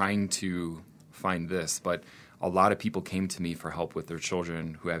trying to find this, but a lot of people came to me for help with their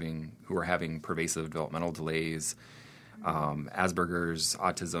children who were having pervasive developmental delays, Asperger's,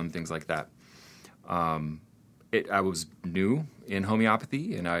 autism, things like that. I was new in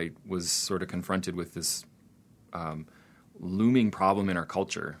homeopathy, and I was sort of confronted with this looming problem in our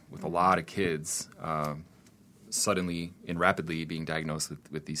culture with a lot of kids suddenly and rapidly being diagnosed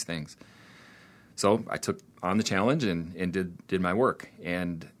with these things. So I took on the challenge and did my work,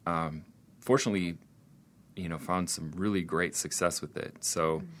 and fortunately, found some really great success with it.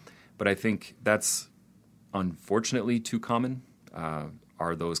 So, but I think that's unfortunately too common,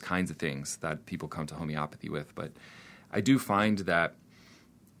 are those kinds of things that people come to homeopathy with. But I do find that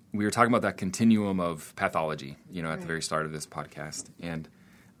we were talking about that continuum of pathology, at the very start of this podcast. And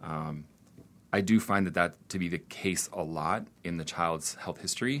I do find that to be the case a lot in the child's health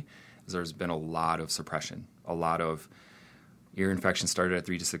history. There's been a lot of suppression, a lot of ear infection started at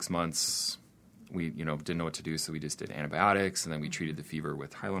 3 to 6 months. We, didn't know what to do, so we just did antibiotics, and then we treated the fever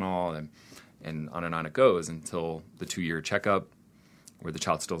with Tylenol, and on it goes until the 2-year checkup where the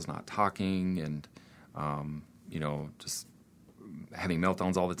child still is not talking and, just having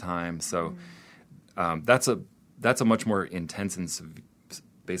meltdowns all the time. So that's a much more intense and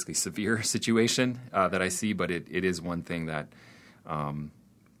basically severe situation that I see, but it is one thing that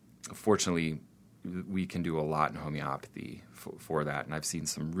fortunately we can do a lot in homeopathy for that. And I've seen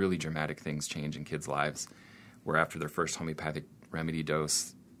some really dramatic things change in kids' lives where after their first homeopathic remedy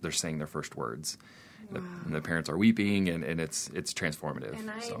dose, they're saying their first words. Wow. And the parents are weeping, and it's transformative. And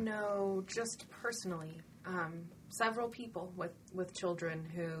I know just personally several people with children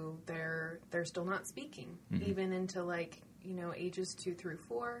who they're still not speaking, even into ages 2 through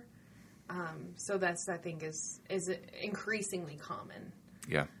 4. So that's, I think, is increasingly common.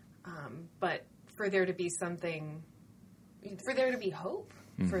 Yeah. But for there to be hope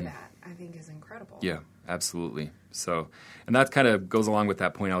for that, I think is incredible. Yeah, absolutely. So, and that kind of goes along with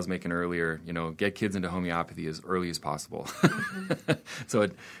that point I was making earlier, get kids into homeopathy as early as possible. So,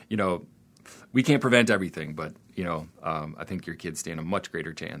 we can't prevent everything, but, I think your kids stand a much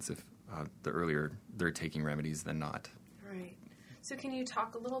greater chance if the earlier they're taking remedies than not. Right. So can you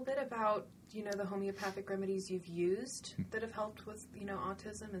talk a little bit about, the homeopathic remedies you've used that have helped with,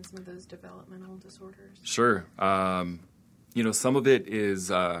 autism and some of those developmental disorders? Sure. Some of it is,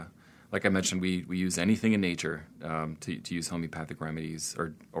 like I mentioned, we use anything in nature to use homeopathic remedies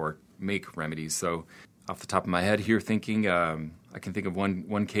or make remedies. So off the top of my head here thinking, I can think of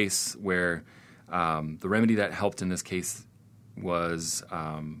one case where the remedy that helped in this case was,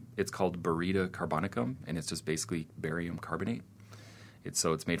 it's called Burita carbonicum, and it's just basically barium carbonate.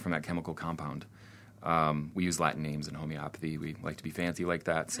 It's made from that chemical compound. We use Latin names in homeopathy. We like to be fancy like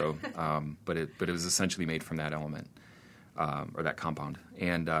that. So, but it was essentially made from that element or that compound.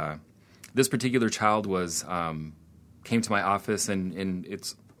 And this particular child came to my office, and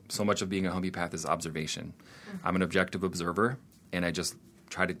it's so much of being a homeopath is observation. I'm an objective observer, and I just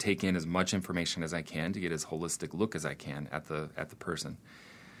try to take in as much information as I can to get as holistic look as I can at the person.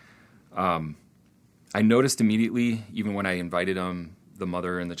 I noticed immediately, even when I invited the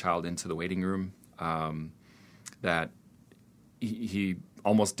mother and the child into the waiting room, that he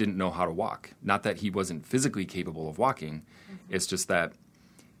almost didn't know how to walk. Not that he wasn't physically capable of walking. It's just that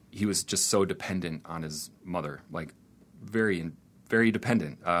he was just so dependent on his mother, like very, very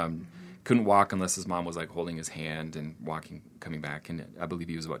dependent. Couldn't walk unless his mom was like holding his hand and walking, coming back. And I believe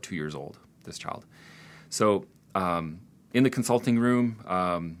he was about 2 years old, this child. So in the consulting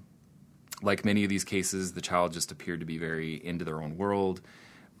room, like many of these cases, the child just appeared to be very into their own world,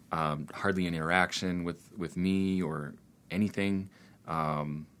 hardly any interaction with me or anything.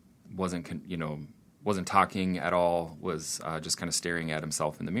 Wasn't talking at all, was just kind of staring at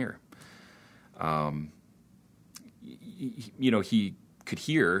himself in the mirror. He could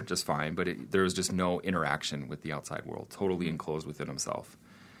hear just fine, but there was just no interaction with the outside world, totally enclosed within himself.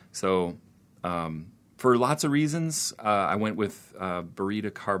 So for lots of reasons, I went with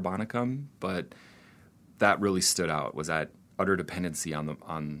Burita carbonicum, but that really stood out, was that utter dependency on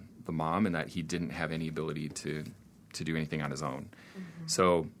the mom, and that he didn't have any ability to do anything on his own.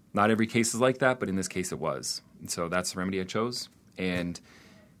 So not every case is like that, but in this case it was. And so that's the remedy I chose. And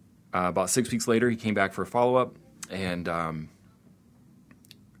about 6 weeks later, he came back for a follow-up, and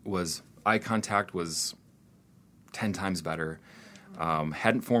eye contact was 10 times better.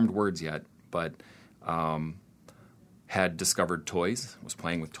 Hadn't formed words yet, but had discovered toys, was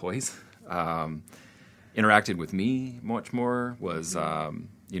playing with toys, interacted with me much more, was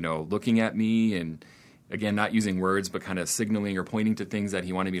looking at me, and again, not using words, but kind of signaling or pointing to things that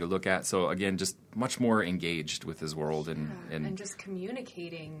he wanted me to look at. So again, just much more engaged with his world and just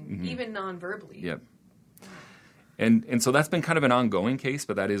communicating, even non-verbally. Yep. And so that's been kind of an ongoing case,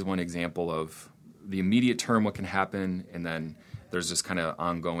 but that is one example of the immediate term, what can happen, and then there's just kind of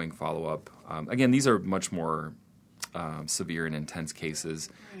ongoing follow-up. Again, these are much more severe and intense cases.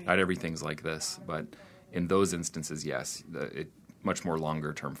 Right. Not everything's like this, but in those instances, yes, much more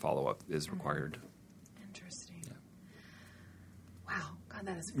longer-term follow-up is required. Interesting. Yeah. Wow. God,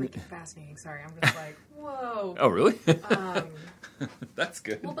 that is freaking fascinating. Sorry, I'm just like, whoa. Oh, really? That's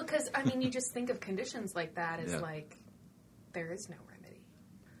good. Well, because, you just think of conditions like that as like, there is no remedy.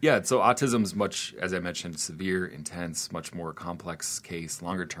 Yeah, so autism's much, as I mentioned, severe, intense, much more complex case,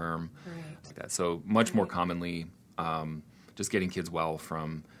 longer term, like that. So much more commonly, just getting kids well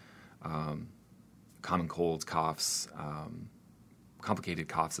from common colds, coughs, complicated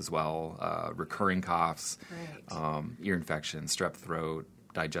coughs as well, recurring coughs, ear infection, strep throat,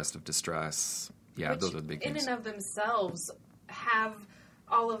 digestive distress. Yeah, which those are the big things. In and of themselves have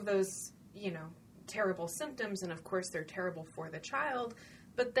all of those, terrible symptoms, and of course they're terrible for the child,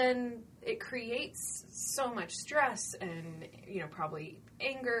 but then it creates so much stress and, probably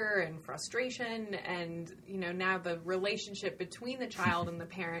anger and frustration, and, now the relationship between the child and the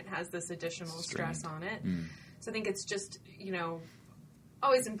parent has this additional stress on it. So I think it's just,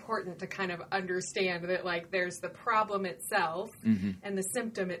 always important to kind of understand that, like, there's the problem itself and the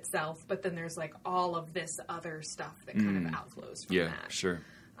symptom itself, but then there's, like, all of this other stuff that kind of outflows from that. Yeah, sure.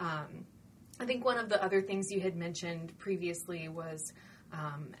 I think one of the other things you had mentioned previously was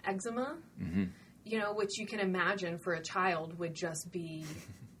eczema, which you can imagine for a child would just be,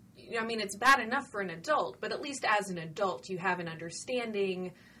 it's bad enough for an adult, but at least as an adult you have an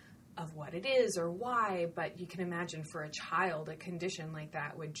understanding of what it is or why, but you can imagine for a child a condition like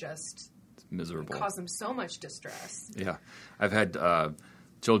that would just miserable, cause them so much distress. Yeah. I've had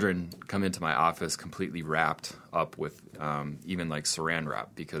children come into my office completely wrapped up with even like saran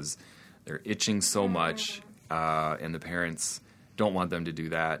wrap because they're itching so much and the parents don't want them to do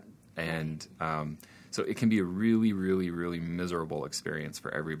that. And so it can be a really, really, really miserable experience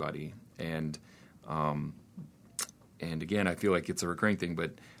for everybody. And again, I feel like it's a recurring thing,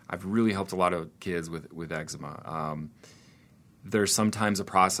 but I've really helped a lot of kids with eczema. There's sometimes a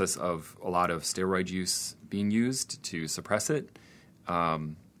process of a lot of steroid use being used to suppress it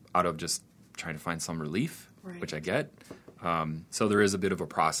out of just trying to find some relief, which I get. So there is a bit of a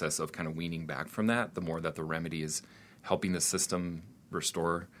process of kind of weaning back from that, the more that the remedy is helping the system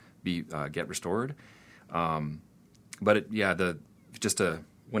get restored. But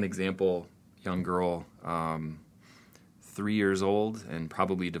one example, young girl, 3 years old and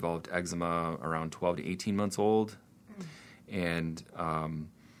probably developed eczema around 12 to 18 months old, and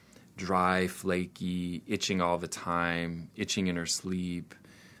dry, flaky, itching all the time, itching in her sleep,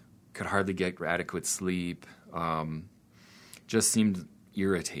 could hardly get adequate sleep, just seemed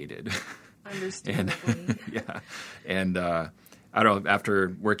irritated. Understandably. And I don't know,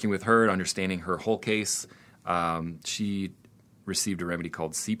 after working with her and understanding her whole case, she received a remedy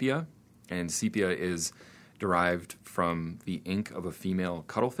called sepia, and sepia is derived from the ink of a female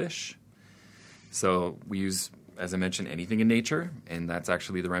cuttlefish. So we use, as I mentioned, anything in nature, and that's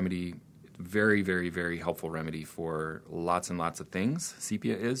actually the remedy very, very, very helpful remedy for lots and lots of things.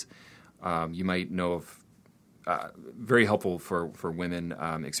 Sepia is. You might know of very helpful for women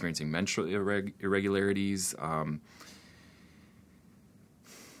experiencing menstrual irregularities,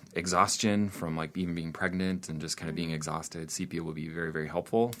 exhaustion from like even being pregnant and just kind of being exhausted. Sepia will be very, very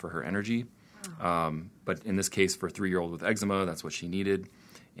helpful for her energy. Wow. But in this case, for a 3-year-old with eczema, that's what she needed,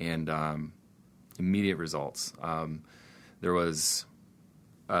 and immediate results. There was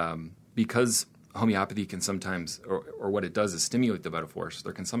because homeopathy can sometimes, or what it does is stimulate the vital force.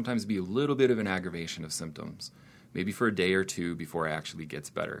 There can sometimes be a little bit of an aggravation of symptoms, maybe for a day or two before it actually gets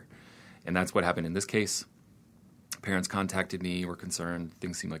better. And that's what happened in this case. Parents contacted me, were concerned,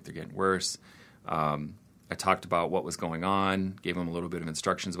 things seem like they're getting worse. I talked about what was going on, gave them a little bit of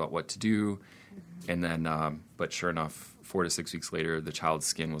instructions about what to do, and then, but sure enough, 4 to 6 weeks later, the child's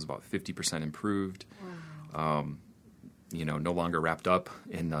skin was about 50% improved. Wow. No longer wrapped up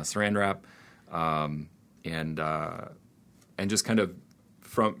in saran wrap, and just kind of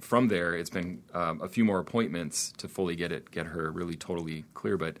from there, it's been a few more appointments to fully get her really totally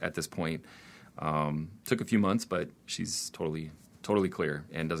clear. But at this point, took a few months, but she's totally clear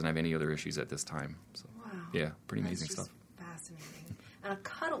and doesn't have any other issues at this time. So, wow, yeah, pretty amazing stuff. Fascinating. And a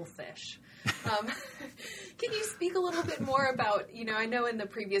cuttlefish. Can you speak a little bit more about, I know in the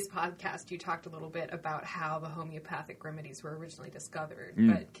previous podcast you talked a little bit about how the homeopathic remedies were originally discovered,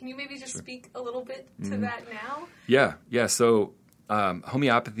 but can you maybe just speak a little bit to that now? Yeah. So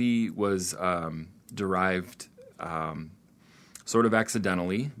homeopathy was derived sort of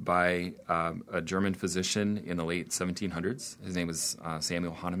accidentally by a German physician in the late 1700s. His name was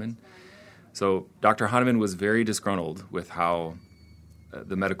Samuel Hahnemann. So Dr. Hahnemann was very disgruntled with how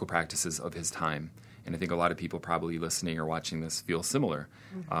the medical practices of his time. And I think a lot of people probably listening or watching this feel similar.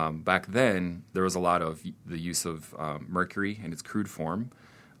 Mm-hmm. Back then, there was a lot of the use of mercury in its crude form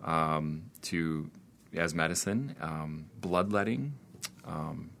as medicine, bloodletting,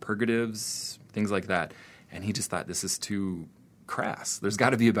 purgatives, things like that. And he just thought, this is too crass. There's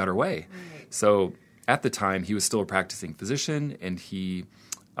got to be a better way. Right. So at the time, he was still a practicing physician, and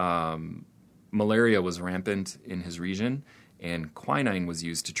malaria was rampant in his region, and quinine was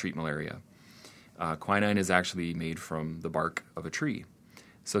used to treat malaria. Quinine is actually made from the bark of a tree.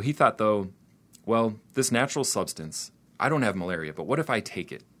 So he thought, though, well, this natural substance, I don't have malaria, but what if I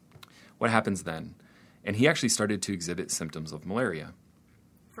take it? What happens then? And he actually started to exhibit symptoms of malaria.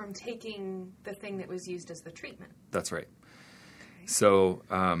 From taking the thing that was used as the treatment. That's right. Okay. So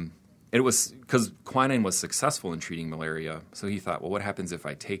it was because quinine was successful in treating malaria, so he thought, well, what happens if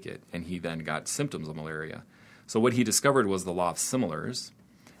I take it? And he then got symptoms of malaria. So what he discovered was the law of similars,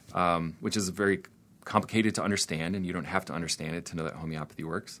 which is very complicated to understand, and you don't have to understand it to know that homeopathy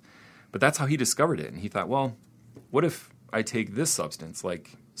works. But that's how he discovered it. And he thought, well, what if I take this substance,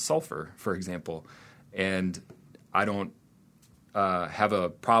 like sulfur, for example, and I don't have a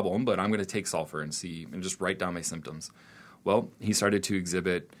problem, but I'm going to take sulfur and just write down my symptoms. Well, he started to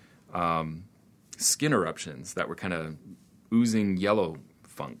exhibit skin eruptions that were kind of oozing yellow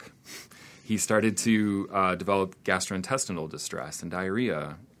funk. He started to develop gastrointestinal distress and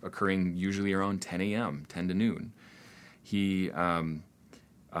diarrhea, occurring usually around 10 a.m., 10 to noon. He,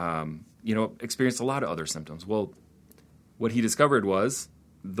 experienced a lot of other symptoms. Well, what he discovered was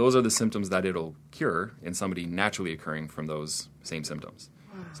those are the symptoms that it'll cure in somebody naturally occurring from those same symptoms.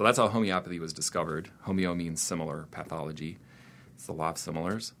 Wow. So that's how homeopathy was discovered. Homeo means similar pathology. It's the law of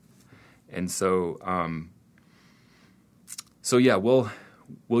similars. And so,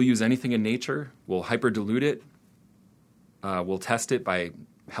 we'll use anything in nature. We'll hyperdilute it. We'll test it by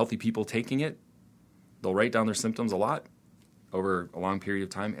healthy people taking it. They'll write down their symptoms a lot over a long period of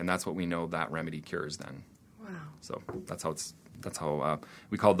time, and that's what we know that remedy cures then. Wow. So that's how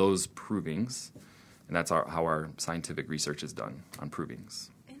we call those provings, and that's how our scientific research is done on provings.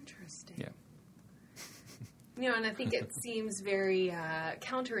 Interesting. Yeah. And I think it seems very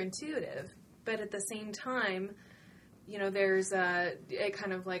counterintuitive, but at the same time, there's it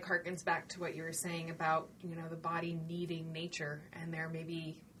kind of like harkens back to what you were saying about, the body needing nature. And there may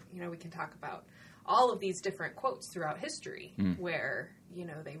be, we can talk about all of these different quotes throughout history where,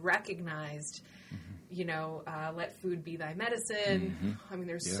 they recognized, let food be thy medicine. Mm-hmm. I mean,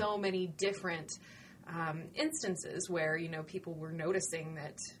 there's so many different instances where, people were noticing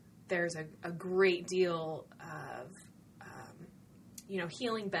that there's a great deal of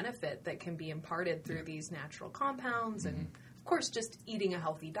healing benefit that can be imparted through these natural compounds, and of course just eating a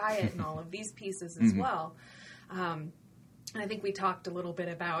healthy diet and all of these pieces as well. And I think we talked a little bit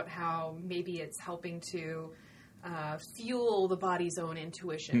about how maybe it's helping to fuel the body's own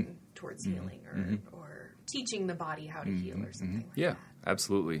intuition towards healing, or teaching the body how to heal, or something like that. Yeah,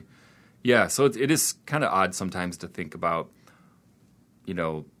 absolutely. Yeah, so it is kind of odd sometimes to think about,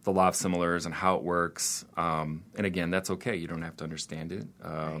 the law of similars and how it works. And again, that's okay. You don't have to understand it.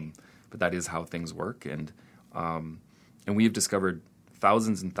 But that is how things work. And we have discovered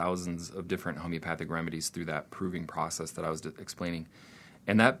thousands and thousands of different homeopathic remedies through that proving process that I was explaining.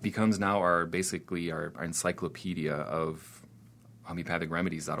 And that becomes now our encyclopedia of homeopathic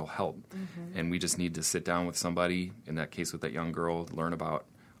remedies that'll help. Mm-hmm. And we just need to sit down with somebody, in that case with that young girl, learn about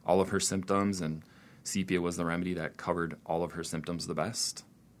all of her symptoms, and sepia was the remedy that covered all of her symptoms the best.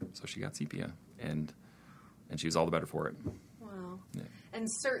 So she got sepia, and she was all the better for it. Wow. Yeah.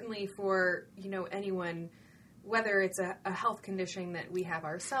 And certainly for, anyone, whether it's a health condition that we have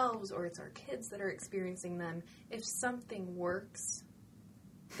ourselves or it's our kids that are experiencing them, if something works,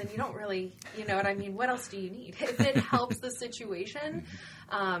 then you don't really, what else do you need? If it helps the situation,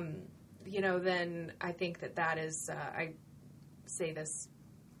 then I think that is, I say this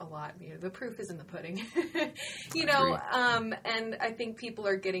a lot, the proof is in the pudding, and I think people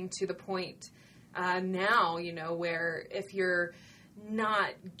are getting to the point now, where if you're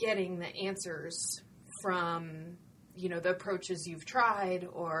not getting the answers from, the approaches you've tried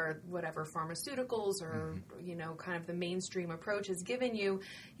or whatever pharmaceuticals or, kind of the mainstream approach has given you,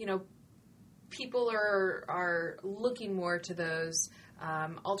 people are looking more to those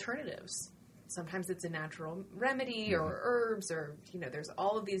alternatives. Sometimes it's a natural remedy or herbs or, there's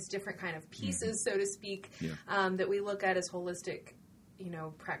all of these different kind of pieces, so to speak, that we look at as holistic,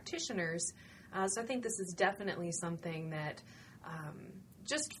 practitioners. So I think this is definitely something that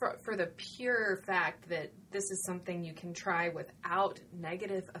just for the pure fact that this is something you can try without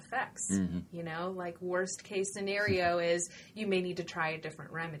negative effects, like worst case scenario is you may need to try a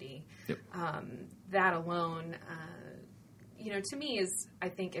different remedy. Yep. That alone, to me is, I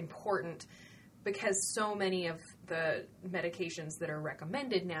think, important, because so many of the medications that are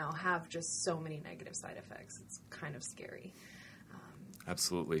recommended now have just so many negative side effects. It's kind of scary.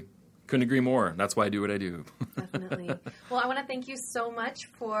 Absolutely. Couldn't agree more. That's why I do what I do. Definitely. Well, I want to thank you so much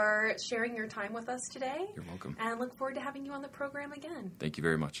for sharing your time with us today. You're welcome. And look forward to having you on the program again. Thank you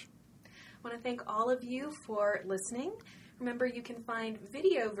very much. I want to thank all of you for listening. Remember, you can find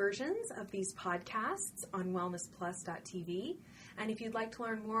video versions of these podcasts on wellnessplus.tv. And if you'd like to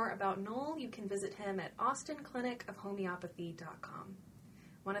learn more about Noel, you can visit him at austinclinicofhomeopathy.com.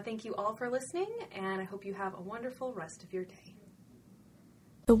 I want to thank you all for listening, and I hope you have a wonderful rest of your day.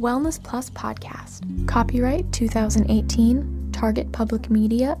 The Wellness Plus Podcast. Copyright 2018. Target Public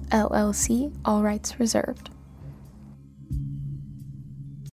Media, LLC. All rights reserved.